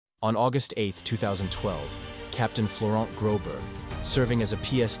On August 8, 2012, Captain Florent Groberg, serving as a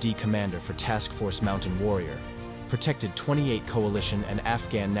PSD commander for Task Force Mountain Warrior, protected 28 coalition and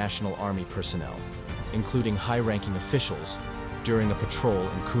Afghan National Army personnel, including high-ranking officials, during a patrol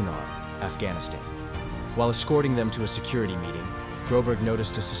in Kunar, Afghanistan. While escorting them to a security meeting, Groberg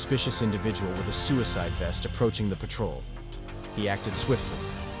noticed a suspicious individual with a suicide vest approaching the patrol. He acted swiftly,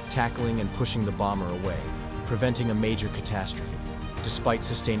 tackling and pushing the bomber away, preventing a major catastrophe. Despite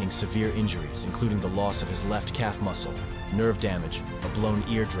sustaining severe injuries, including the loss of his left calf muscle, nerve damage, a blown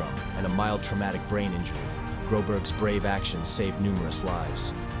eardrum, and a mild traumatic brain injury, Groberg's brave actions saved numerous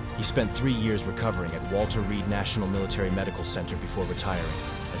lives. He spent 3 years recovering at Walter Reed National Military Medical Center before retiring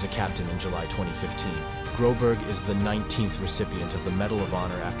as a captain in July 2015. Groberg is the 19th recipient of the Medal of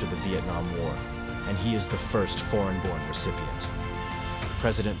Honor after the Vietnam War, and he is the first foreign-born recipient.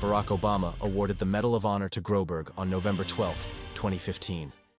 President Barack Obama awarded the Medal of Honor to Groberg on November 12, 2015.